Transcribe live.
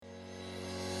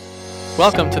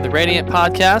Welcome to the Radiant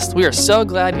Podcast. We are so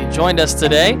glad you joined us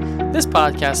today. This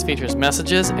podcast features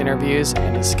messages, interviews,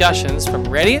 and discussions from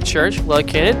Radiant Church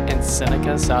located in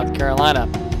Seneca, South Carolina.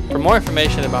 For more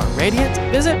information about Radiant,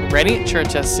 visit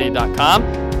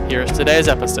radiantchurchsc.com. Here's today's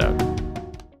episode.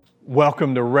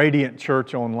 Welcome to Radiant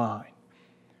Church Online.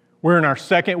 We're in our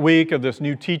second week of this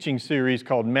new teaching series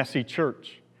called Messy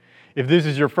Church. If this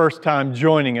is your first time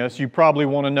joining us, you probably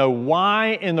want to know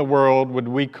why in the world would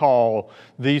we call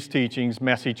these teachings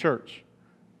Messy Church?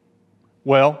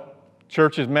 Well,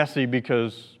 church is messy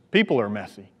because people are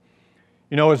messy.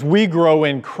 You know, as we grow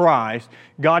in Christ,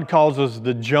 God causes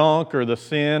the junk or the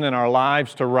sin in our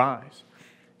lives to rise.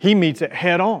 He meets it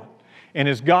head on. And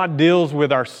as God deals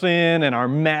with our sin and our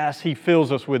mess, He fills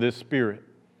us with His Spirit.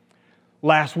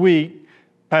 Last week,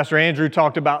 Pastor Andrew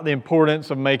talked about the importance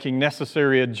of making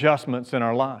necessary adjustments in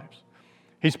our lives.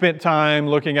 He spent time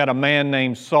looking at a man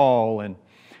named Saul and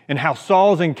how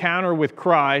Saul's encounter with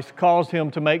Christ caused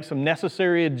him to make some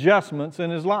necessary adjustments in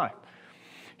his life.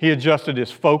 He adjusted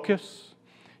his focus,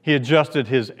 he adjusted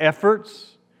his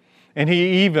efforts, and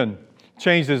he even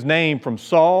changed his name from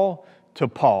Saul to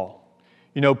Paul.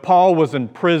 You know, Paul was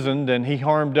imprisoned and he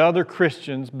harmed other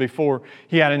Christians before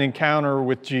he had an encounter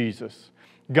with Jesus.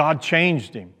 God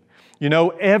changed him. You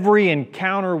know, every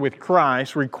encounter with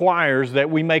Christ requires that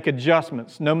we make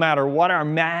adjustments, no matter what our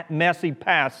messy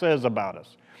past says about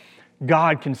us.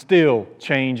 God can still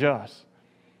change us.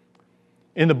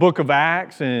 In the book of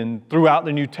Acts and throughout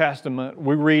the New Testament,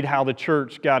 we read how the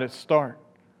church got its start.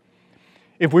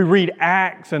 If we read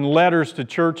Acts and letters to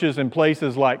churches in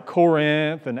places like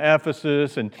Corinth and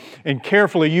Ephesus, and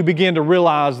carefully, you begin to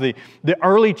realize the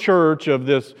early church of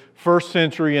this first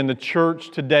century and the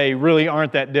church today really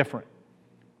aren't that different.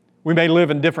 We may live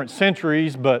in different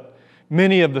centuries, but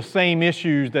many of the same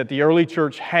issues that the early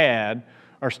church had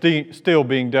are still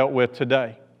being dealt with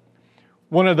today.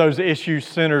 One of those issues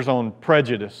centers on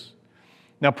prejudice.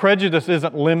 Now, prejudice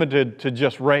isn't limited to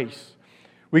just race.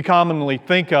 We commonly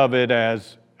think of it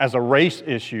as a race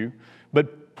issue,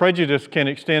 but prejudice can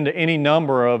extend to any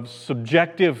number of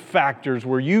subjective factors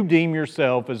where you deem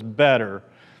yourself as better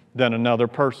than another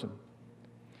person.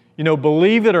 You know,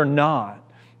 believe it or not,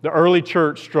 the early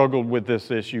church struggled with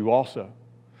this issue also.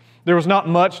 There was not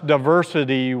much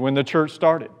diversity when the church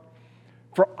started.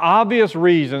 For obvious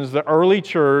reasons, the early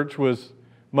church was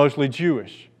mostly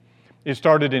Jewish. It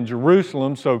started in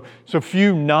Jerusalem, so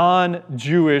few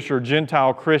non-Jewish or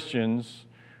Gentile Christians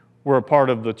were a part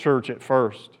of the church at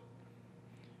first.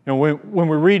 And when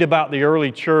we read about the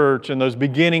early church and those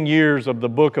beginning years of the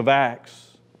book of Acts,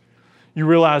 you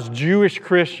realize Jewish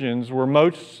Christians were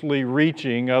mostly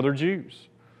reaching other Jews.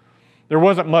 There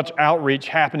wasn't much outreach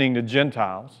happening to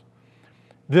Gentiles.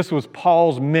 This was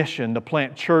Paul's mission to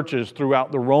plant churches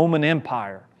throughout the Roman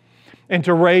Empire and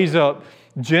to raise up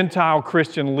Gentile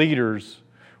Christian leaders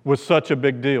was such a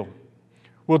big deal.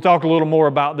 We'll talk a little more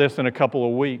about this in a couple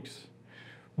of weeks.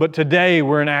 But today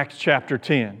we're in Acts chapter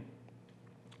 10.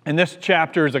 And this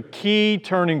chapter is a key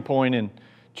turning point in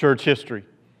church history.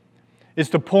 It's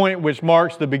the point which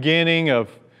marks the beginning of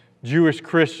Jewish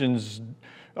Christians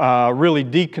really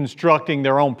deconstructing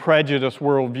their own prejudice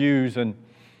worldviews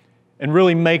and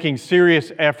really making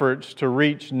serious efforts to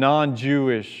reach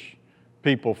non-Jewish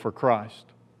people for Christ.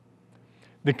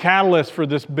 The catalyst for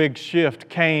this big shift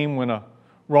came when a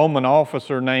Roman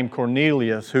officer named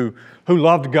Cornelius, who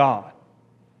loved God,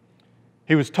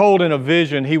 he was told in a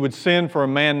vision he would send for a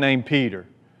man named Peter.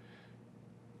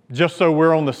 Just so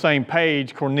we're on the same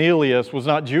page, Cornelius was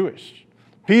not Jewish.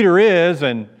 Peter is,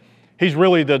 and he's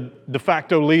really the de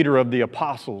facto leader of the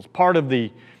apostles, part of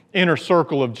the inner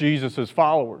circle of Jesus'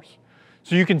 followers.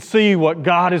 So you can see what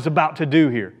God is about to do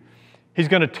here. He's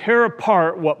going to tear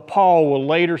apart what Paul will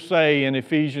later say in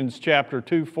Ephesians chapter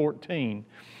 2:14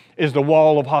 is the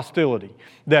wall of hostility.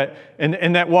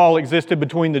 And that wall existed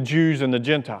between the Jews and the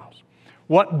Gentiles.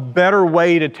 What better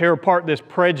way to tear apart this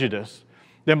prejudice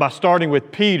than by starting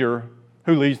with Peter,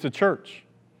 who leads the church?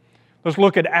 Let's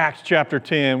look at Acts chapter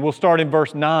 10. We'll start in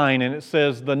verse 9, and it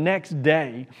says, "The next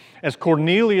day, as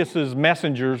Cornelius'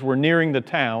 messengers were nearing the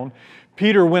town,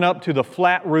 Peter went up to the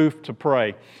flat roof to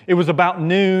pray. It was about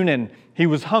noon and he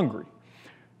was hungry.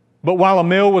 But while a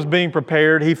meal was being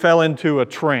prepared, he fell into a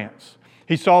trance.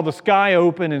 He saw the sky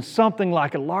open and something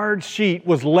like a large sheet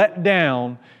was let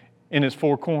down in its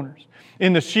four corners.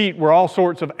 In the sheet were all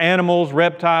sorts of animals,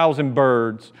 reptiles, and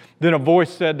birds. Then a voice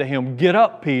said to him, 'Get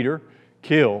up, Peter,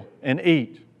 kill and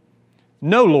eat.'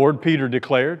 'No, Lord,' Peter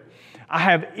declared. 'I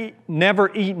have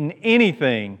never eaten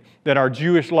anything that our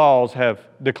Jewish laws have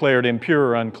declared impure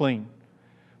or unclean.'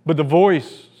 But the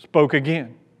voice spoke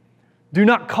again. Do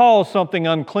not call something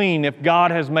unclean if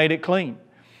God has made it clean.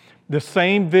 The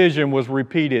same vision was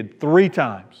repeated 3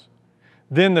 times.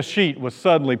 Then the sheet was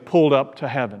suddenly pulled up to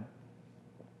heaven.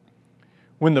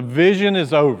 When the vision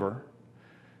is over,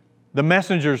 the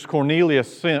messengers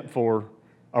Cornelius sent for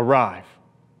arrive.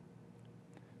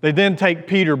 They then take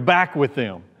Peter back with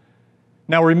them.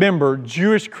 Now remember,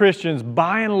 Jewish Christians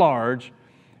by and large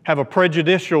have a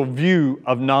prejudicial view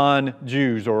of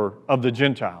non-Jews or of the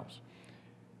Gentiles.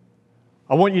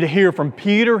 I want you to hear from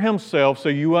Peter himself so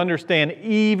you understand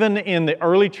even in the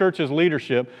early church's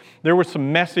leadership, there were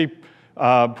some messy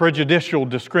prejudicial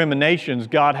discriminations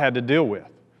God had to deal with.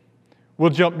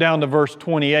 We'll jump down to verse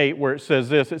 28 where it says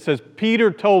this. It says,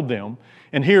 Peter told them,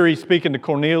 and here he's speaking to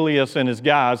Cornelius and his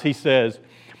guys, he says,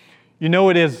 you know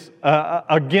it is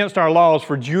against our laws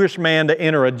for a Jewish man to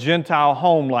enter a Gentile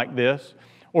home like this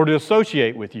or to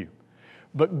associate with you.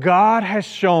 But God has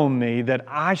shown me that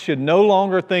I should no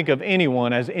longer think of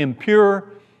anyone as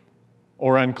impure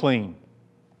or unclean.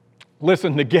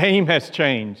 Listen, the game has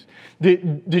changed.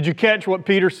 Did you catch what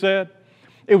Peter said?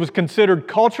 It was considered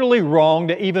culturally wrong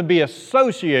to even be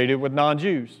associated with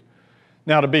non-Jews.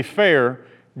 Now, to be fair,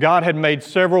 God had made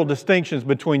several distinctions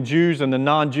between Jews and the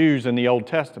non-Jews in the Old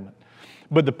Testament.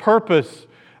 But the purpose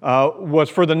was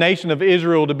for the nation of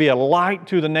Israel to be a light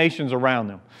to the nations around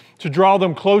them, to draw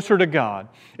them closer to God.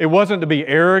 It wasn't to be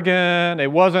arrogant.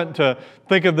 It wasn't to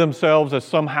think of themselves as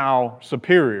somehow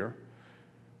superior.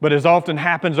 But as often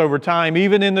happens over time,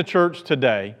 even in the church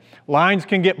today, lines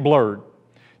can get blurred.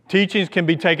 Teachings can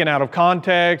be taken out of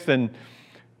context, and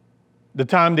the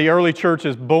time the early church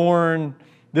is born,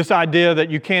 this idea that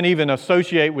you can't even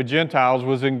associate with Gentiles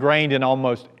was ingrained in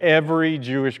almost every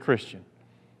Jewish Christian.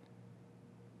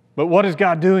 But what is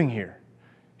God doing here?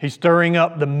 He's stirring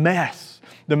up the mess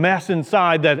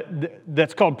inside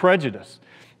that's called prejudice.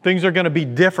 Things are going to be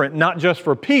different, not just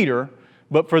for Peter,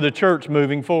 but for the church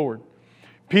moving forward.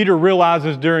 Peter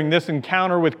realizes during this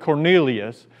encounter with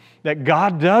Cornelius that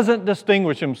God doesn't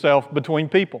distinguish himself between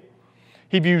people.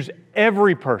 He views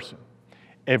every person,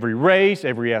 every race,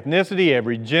 every ethnicity,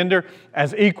 every gender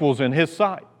as equals in His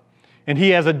sight. And He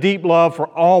has a deep love for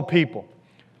all people.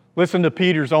 Listen to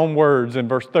Peter's own words in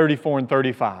verse 34 and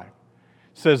 35. It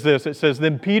says this, it says,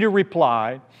 Then Peter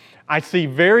replied, I see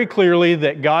very clearly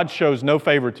that God shows no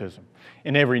favoritism.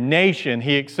 In every nation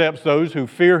He accepts those who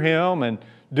fear Him and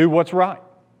do what's right.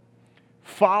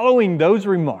 Following those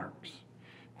remarks,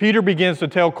 Peter begins to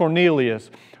tell Cornelius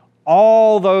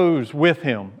all those with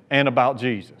him and about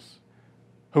Jesus,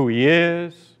 who He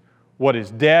is, what His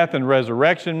death and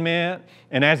resurrection meant,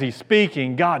 and as he's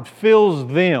speaking, God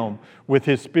fills them with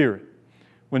His Spirit.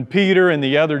 When Peter and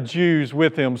the other Jews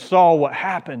with him saw what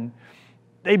happened,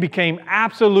 they became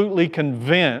absolutely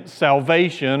convinced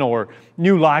salvation or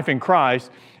new life in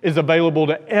Christ is available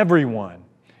to everyone.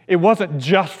 It wasn't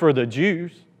just for the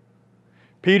Jews.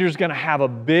 Peter's going to have a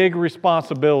big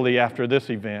responsibility after this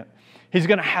event. He's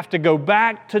going to have to go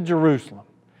back to Jerusalem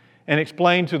and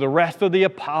explain to the rest of the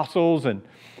apostles and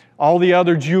all the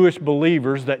other Jewish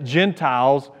believers that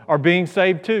Gentiles are being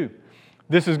saved too.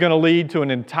 This is going to lead to an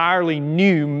entirely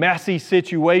new, messy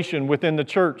situation within the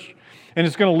church. And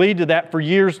it's going to lead to that for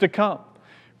years to come.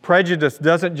 Prejudice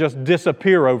doesn't just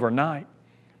disappear overnight.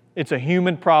 It's a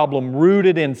human problem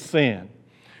rooted in sin.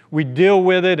 We deal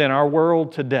with it in our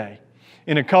world today.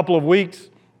 In a couple of weeks,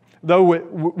 though,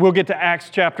 we'll get to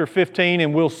Acts chapter 15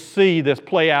 and we'll see this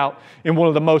play out in one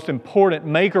of the most important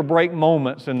make or break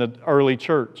moments in the early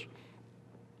church.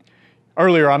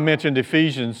 Earlier I mentioned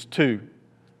Ephesians 2.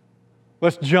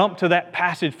 Let's jump to that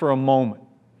passage for a moment.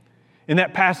 In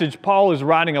that passage, Paul is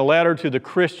writing a letter to the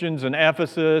Christians in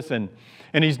Ephesus, and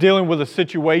he's dealing with a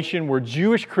situation where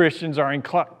Jewish Christians are in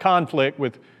conflict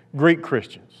with Greek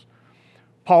Christians.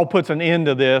 Paul puts an end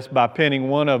to this by penning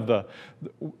one of the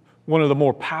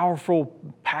more powerful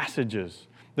passages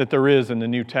that there is in the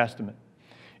New Testament.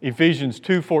 Ephesians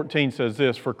 2:14 says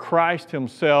this, For Christ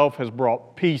Himself has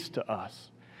brought peace to us.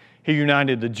 He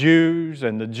united the Jews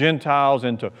and the Gentiles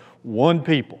into one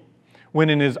people, when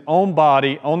in His own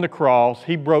body on the cross,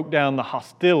 He broke down the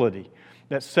hostility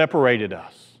that separated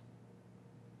us.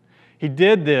 He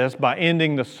did this by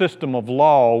ending the system of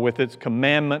law with its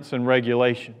commandments and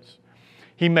regulations.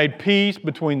 He made peace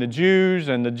between the Jews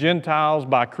and the Gentiles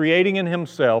by creating in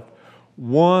Himself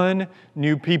one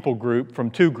new people group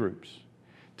from two groups.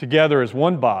 Together as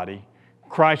one body,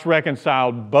 Christ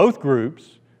reconciled both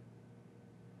groups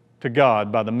to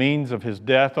God by the means of His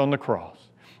death on the cross.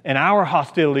 And our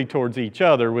hostility towards each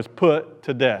other was put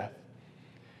to death.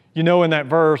 You know, in that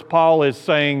verse, Paul is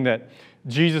saying that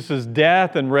Jesus'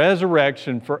 death and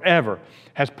resurrection forever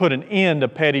has put an end to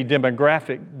petty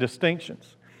demographic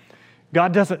distinctions.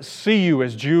 God doesn't see you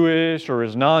as Jewish or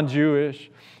as non-Jewish.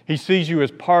 He sees you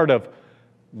as part of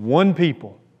one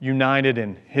people united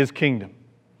in His kingdom.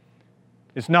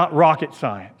 It's not rocket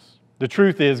science. The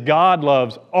truth is God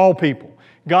loves all people.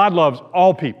 God loves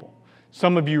all people.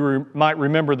 Some of you might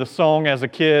remember the song as a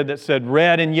kid that said,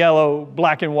 red and yellow,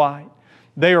 black and white.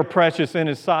 They are precious in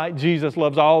His sight. Jesus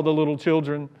loves all the little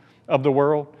children of the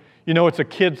world. You know, it's a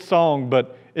kid's song,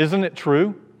 but isn't it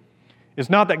true? It's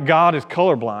not that God is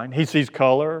colorblind. He sees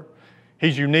color.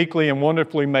 He's uniquely and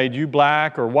wonderfully made you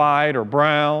black or white or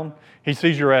brown. He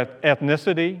sees your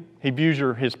ethnicity. He views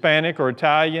your Hispanic or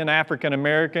Italian, African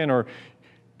American, or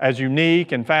as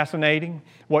unique and fascinating.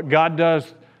 What God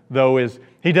does, though, is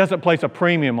He doesn't place a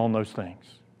premium on those things.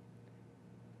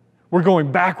 We're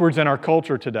going backwards in our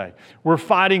culture today. We're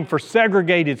fighting for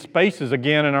segregated spaces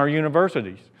again in our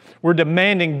universities. We're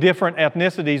demanding different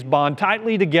ethnicities bond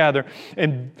tightly together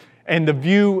and to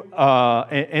view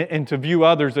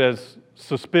others as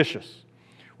suspicious.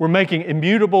 We're making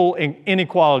immutable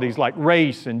inequalities like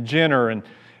race and gender and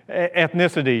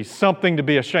ethnicity something to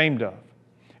be ashamed of.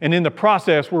 And in the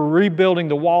process, we're rebuilding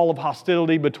the wall of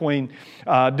hostility between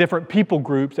different people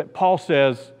groups that Paul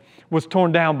says was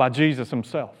torn down by Jesus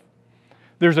Himself.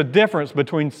 There's a difference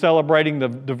between celebrating the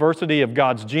diversity of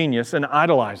God's genius and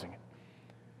idolizing it.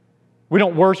 We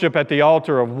don't worship at the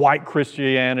altar of white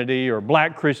Christianity or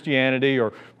black Christianity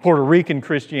or Puerto Rican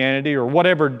Christianity or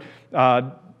whatever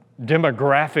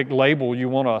demographic label you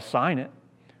want to assign it.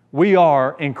 We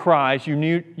are in Christ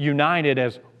united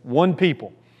as one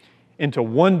people into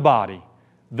one body,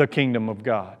 the kingdom of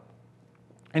God.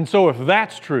 And so if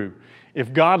that's true,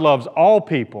 if God loves all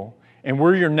people and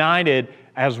we're united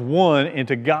as one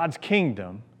into God's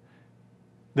kingdom,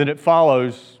 then it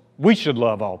follows we should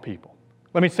love all people.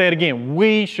 Let me say it again.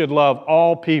 We should love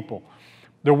all people.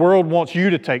 The world wants you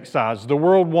to take sides. The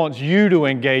world wants you to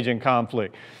engage in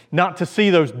conflict. Not to see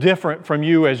those different from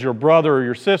you as your brother or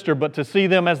your sister, but to see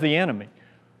them as the enemy.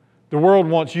 The world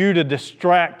wants you to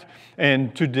distract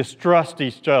and to distrust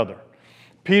each other.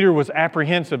 Peter was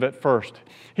apprehensive at first.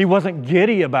 He wasn't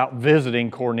giddy about visiting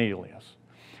Cornelius.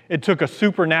 It took a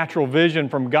supernatural vision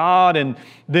from God and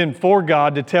then for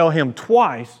God to tell him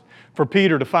twice for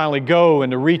Peter to finally go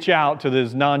and to reach out to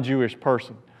this non-Jewish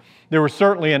person. There was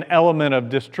certainly an element of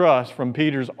distrust from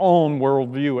Peter's own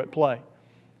worldview at play.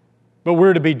 But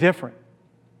we're to be different.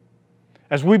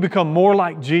 As we become more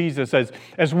like Jesus,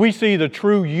 as we see the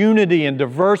true unity and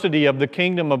diversity of the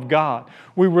kingdom of God,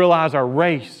 we realize our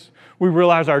race, we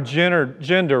realize our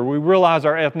gender, we realize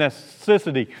our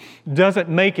ethnicity doesn't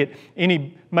make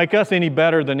us any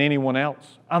better than anyone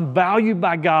else. I'm valued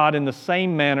by God in the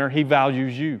same manner He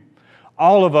values you.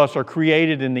 All of us are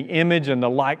created in the image and the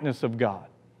likeness of God.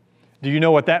 Do you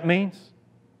know what that means?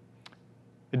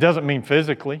 It doesn't mean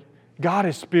physically. God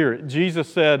is spirit.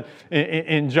 Jesus said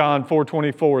in John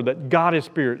 4:24 that God is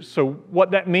spirit. So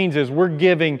what that means is we're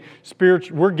given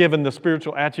the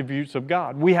spiritual attributes of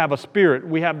God. We have a spirit.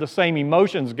 We have the same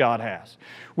emotions God has.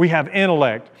 We have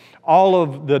intellect. All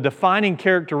of the defining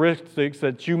characteristics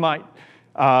that you might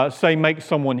say make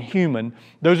someone human,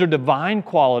 those are divine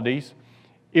qualities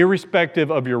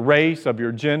irrespective of your race, of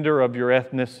your gender, of your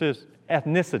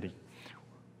ethnicity.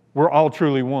 We're all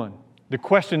truly one. The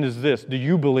question is this: do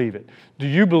you believe it? Do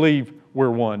you believe we're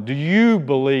one? Do you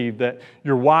believe that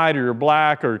your white or your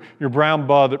black or your brown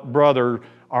brother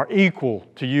are equal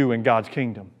to you in God's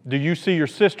kingdom? Do you see your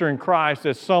sister in Christ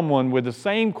as someone with the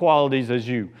same qualities as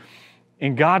you?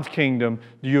 In God's kingdom,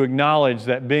 do you acknowledge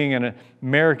that being an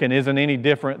American isn't any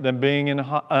different than being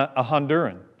a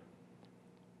Honduran?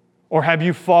 Or have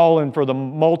you fallen for the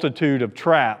multitude of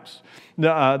traps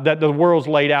that the world's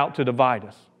laid out to divide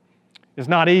us? It's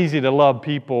not easy to love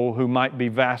people who might be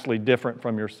vastly different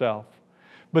from yourself.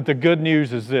 But the good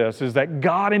news is this, is that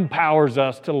God empowers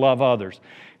us to love others.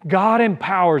 God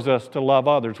empowers us to love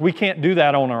others. We can't do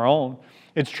that on our own.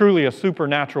 It's truly a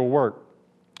supernatural work.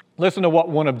 Listen to what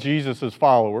one of Jesus'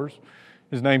 followers,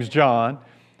 his name's John,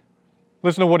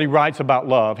 listen to what he writes about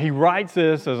love. He writes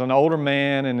this as an older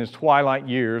man in his twilight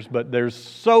years, but there's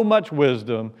so much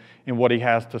wisdom in what he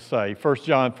has to say. 1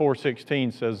 John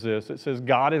 4:16 says this. It says,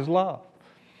 God is love.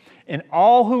 And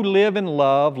all who live in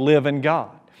love live in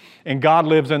God, and God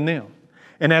lives in them.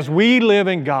 And as we live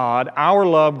in God, our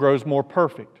love grows more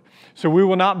perfect. So we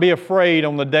will not be afraid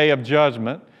on the day of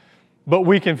judgment, but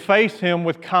we can face Him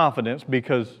with confidence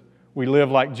because we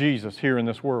live like Jesus here in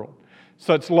this world.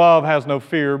 Such love has no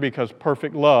fear because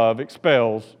perfect love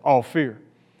expels all fear.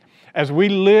 As we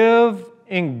live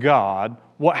in God,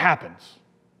 what happens?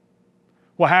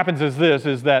 What happens is this,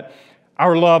 is that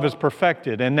our love is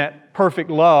perfected, and that perfect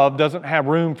love doesn't have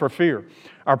room for fear.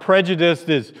 Our prejudice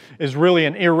is really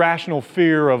an irrational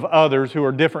fear of others who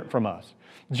are different from us.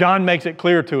 John makes it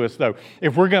clear to us, though,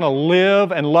 if we're going to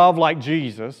live and love like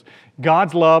Jesus,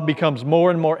 God's love becomes more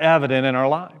and more evident in our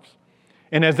lives.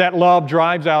 And as that love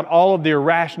drives out all of the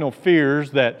irrational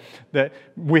fears that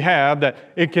we have, that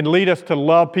it can lead us to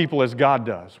love people as God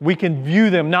does. We can view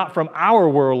them not from our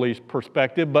worldly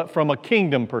perspective, but from a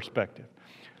kingdom perspective.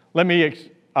 Let me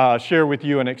share with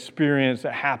you an experience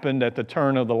that happened at the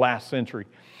turn of the last century.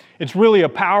 It's really a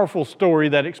powerful story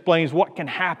that explains what can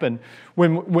happen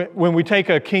when we take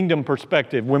a kingdom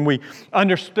perspective, when we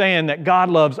understand that God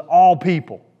loves all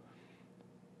people,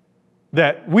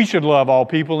 that we should love all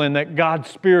people, and that God's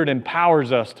Spirit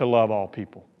empowers us to love all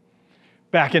people.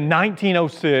 Back in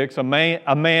 1906, a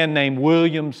man named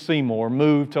William Seymour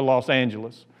moved to Los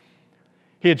Angeles.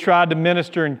 He had tried to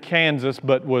minister in Kansas,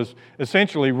 but was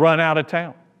essentially run out of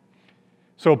town.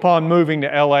 So upon moving to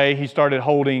LA, he started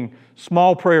holding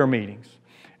small prayer meetings.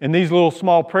 And these little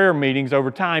small prayer meetings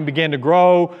over time began to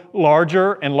grow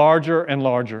larger and larger and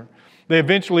larger. They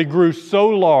eventually grew so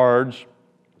large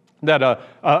that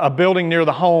a building near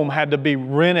the home had to be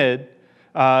rented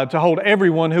to hold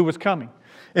everyone who was coming.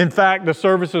 In fact, the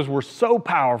services were so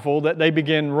powerful that they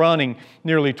began running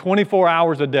nearly 24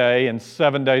 hours a day and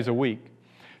 7 days a week.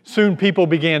 Soon people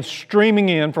began streaming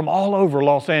in from all over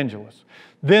Los Angeles,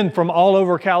 then from all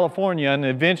over California, and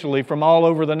eventually from all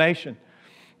over the nation.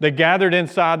 They gathered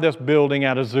inside this building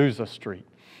at Azusa Street.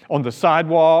 On the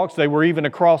sidewalks, they were even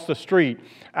across the street,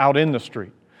 out in the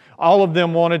street. All of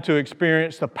them wanted to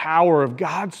experience the power of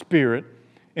God's Spirit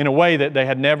in a way that they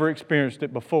had never experienced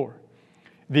it before.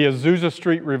 The Azusa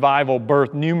Street revival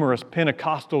birthed numerous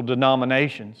Pentecostal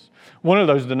denominations. One of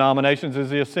those denominations is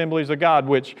the Assemblies of God,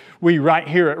 which we right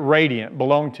here at Radiant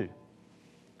belong to.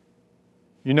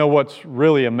 You know what's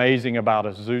really amazing about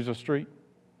Azusa Street?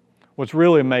 What's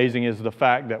really amazing is the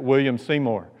fact that William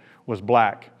Seymour was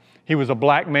black. He was a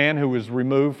black man who was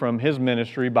removed from his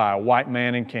ministry by a white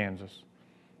man in Kansas.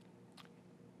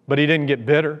 But he didn't get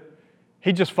bitter.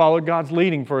 He just followed God's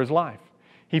leading for his life.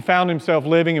 He found himself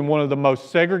living in one of the most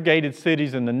segregated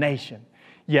cities in the nation.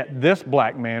 Yet this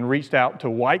black man reached out to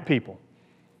white people,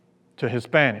 to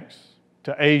Hispanics,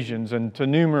 to Asians, and to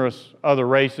numerous other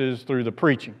races through the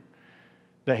preaching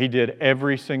that he did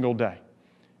every single day.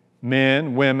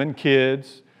 Men, women,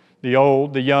 kids, the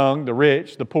old, the young, the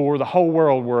rich, the poor, the whole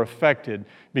world were affected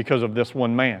because of this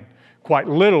one man. Quite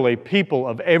literally, people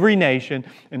of every nation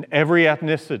and every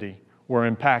ethnicity were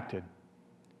impacted.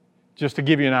 Just to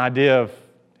give you an idea of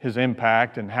his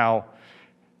impact and how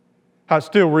it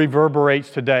still reverberates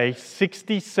today,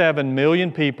 67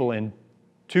 million people in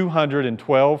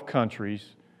 212 countries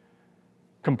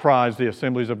comprise the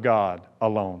Assemblies of God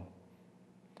alone.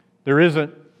 There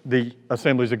isn't the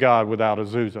Assemblies of God without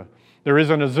Azusa. There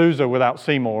isn't Azusa without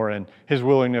Seymour and his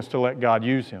willingness to let God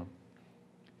use him.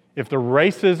 If the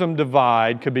racism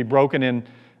divide could be broken in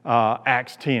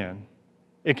Acts 10,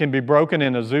 it can be broken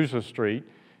in Azusa Street,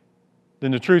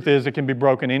 then the truth is it can be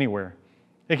broken anywhere.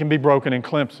 It can be broken in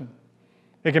Clemson.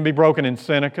 It can be broken in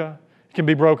Seneca. It can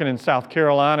be broken in South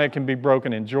Carolina. It can be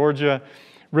broken in Georgia.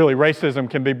 Really, racism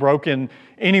can be broken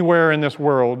anywhere in this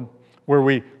world where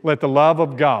we let the love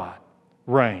of God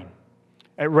reign.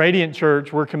 At Radiant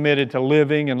Church, we're committed to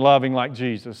living and loving like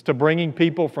Jesus, to bringing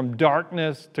people from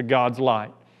darkness to God's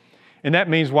light. And that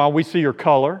means while we see your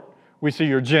color, we see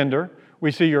your gender,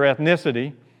 we see your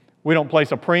ethnicity, we don't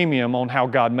place a premium on how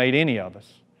God made any of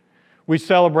us. We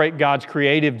celebrate God's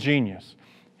creative genius,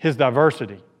 His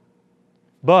diversity.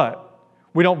 But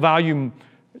we don't value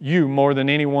you more than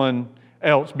anyone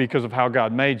else because of how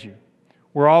God made you.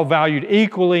 We're all valued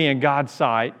equally in God's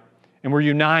sight, and we're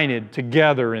united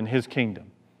together in His kingdom.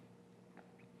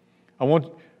 I want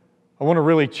to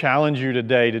really challenge you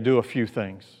today to do a few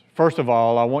things. First of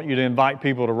all, I want you to invite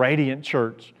people to Radiant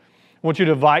Church. I want you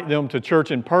to invite them to church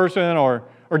in person or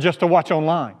just to watch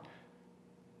online.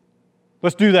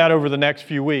 Let's do that over the next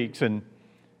few weeks. And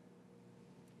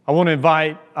I want to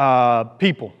invite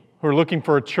people who are looking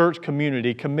for a church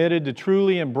community committed to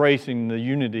truly embracing the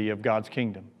unity of God's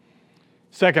kingdom.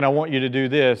 Second, I want you to do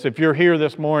this. If you're here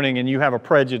this morning and you have a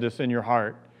prejudice in your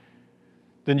heart,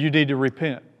 then you need to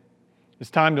repent. It's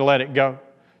time to let it go.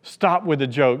 Stop with the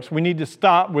jokes. We need to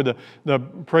stop with the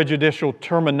prejudicial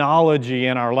terminology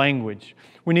in our language.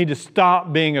 We need to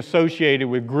stop being associated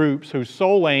with groups whose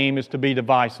sole aim is to be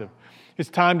divisive. It's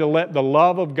time to let the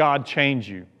love of God change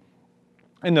you.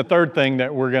 And the third thing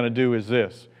that we're going to do is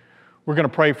this. We're going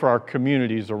to pray for our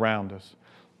communities around us.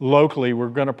 Locally, we're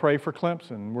going to pray for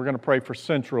Clemson. We're going to pray for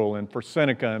Central and for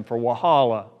Seneca and for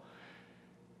Walhalla.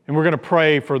 And we're going to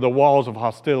pray for the walls of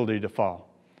hostility to fall.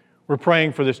 We're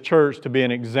praying for this church to be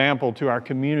an example to our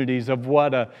communities of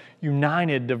what a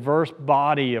united, diverse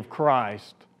body of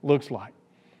Christ looks like.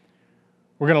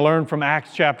 We're going to learn from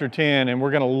Acts chapter 10, and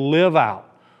we're going to live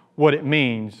out what it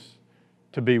means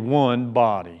to be one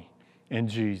body in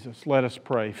Jesus. Let us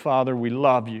pray. Father, we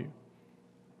love you,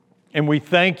 and we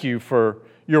thank you for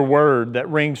your word that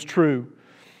rings true,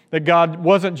 that God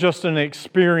wasn't just an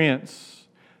experience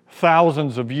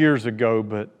thousands of years ago,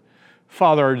 but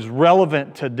Father, is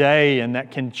relevant today and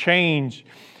that can change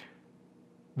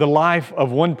the life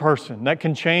of one person, that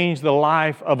can change the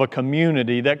life of a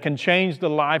community, that can change the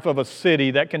life of a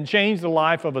city, that can change the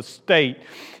life of a state,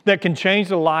 that can change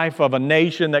the life of a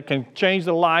nation, that can change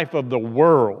the life of the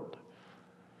world.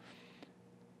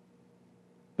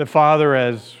 That, Father,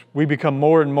 as we become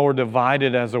more and more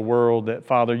divided as a world, that,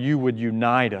 Father, you would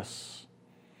unite us.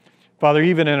 Father,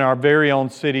 even in our very own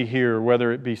city here,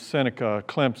 whether it be Seneca,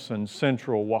 Clemson,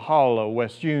 Central, Walhalla,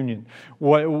 West Union,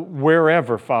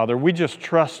 wherever, Father, we just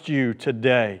trust you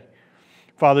today,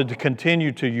 Father, to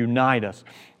continue to unite us.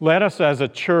 Let us as a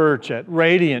church, at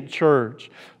Radiant Church,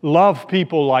 love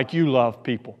people like you love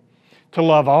people, to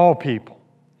love all people,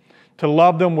 to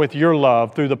love them with your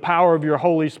love through the power of your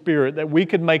Holy Spirit, that we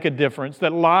could make a difference,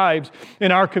 that lives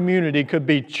in our community could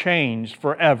be changed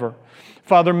forever.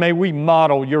 Father, may we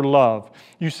model your love.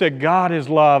 You said God is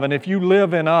love, and if you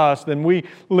live in us, then we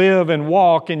live and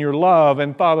walk in your love.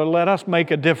 And Father, let us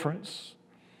make a difference.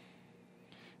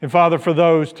 And Father, for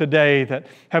those today that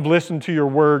have listened to your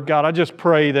word, God, I just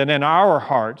pray that in our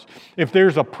hearts, if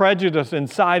there's a prejudice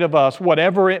inside of us,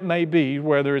 whatever it may be,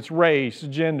 whether it's race,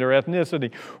 gender,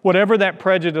 ethnicity, whatever that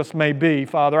prejudice may be,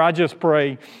 Father, I just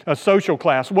pray a social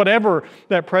class, whatever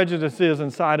that prejudice is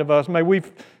inside of us, may we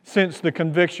sense the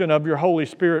conviction of your Holy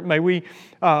Spirit. May we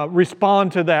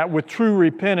respond to that with true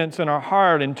repentance in our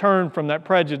heart and turn from that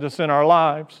prejudice in our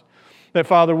lives. That,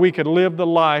 Father, we could live the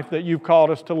life that you've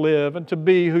called us to live and to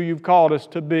be who you've called us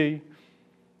to be.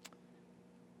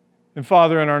 And,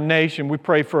 Father, in our nation, we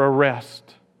pray for a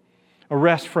rest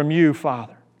from you,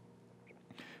 Father.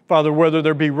 Father, whether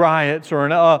there be riots or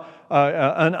an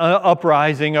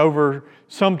uprising over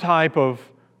some type of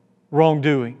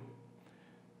wrongdoing,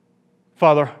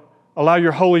 Father, allow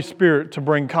your Holy Spirit to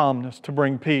bring calmness, to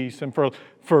bring peace, and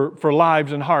for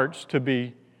lives and hearts to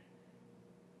be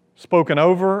spoken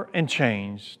over and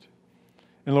changed.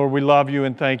 And Lord, we love you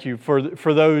and thank you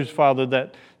for those, Father,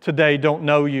 that today don't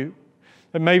know you.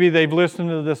 That maybe they've listened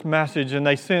to this message and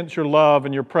they sense your love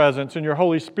and your presence and your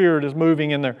Holy Spirit is moving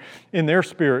in their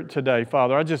spirit today,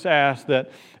 Father. I just ask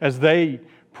that as they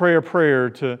pray a prayer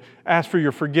to ask for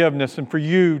your forgiveness and for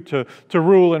you to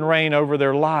rule and reign over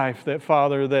their life, that,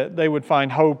 Father, that they would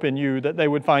find hope in you, that they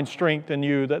would find strength in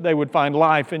you, that they would find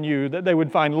life in you, that they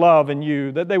would find love in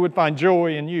you, that they would find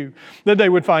joy in you, that they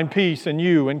would find peace in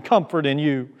you and comfort in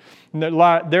you, and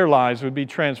that their lives would be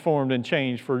transformed and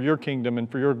changed for your kingdom and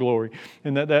for your glory.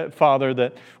 And that, Father,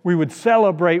 that we would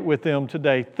celebrate with them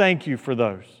today. Thank you for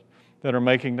those that are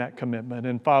making that commitment.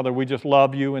 And Father, we just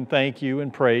love you and thank you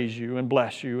and praise you and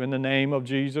bless you in the name of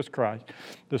Jesus Christ,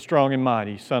 the strong and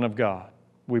mighty Son of God.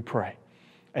 We pray.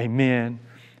 Amen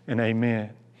and amen.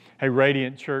 Hey,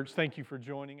 Radiant Church, thank you for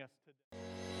joining us today.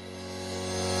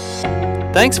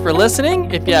 Thanks for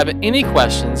listening. If you have any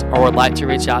questions or would like to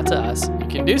reach out to us, you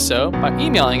can do so by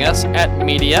emailing us at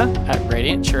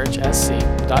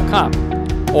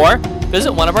media@radiantchurchsc.com or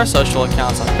visit one of our social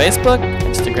accounts on Facebook,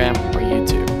 Instagram, or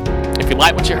YouTube. If you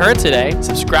like what you heard today,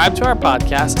 subscribe to our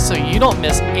podcast so you don't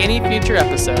miss any future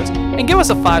episodes, and give us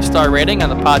a 5-star rating on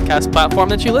the podcast platform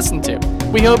that you listen to.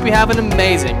 We hope you have an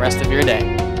amazing rest of your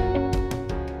day.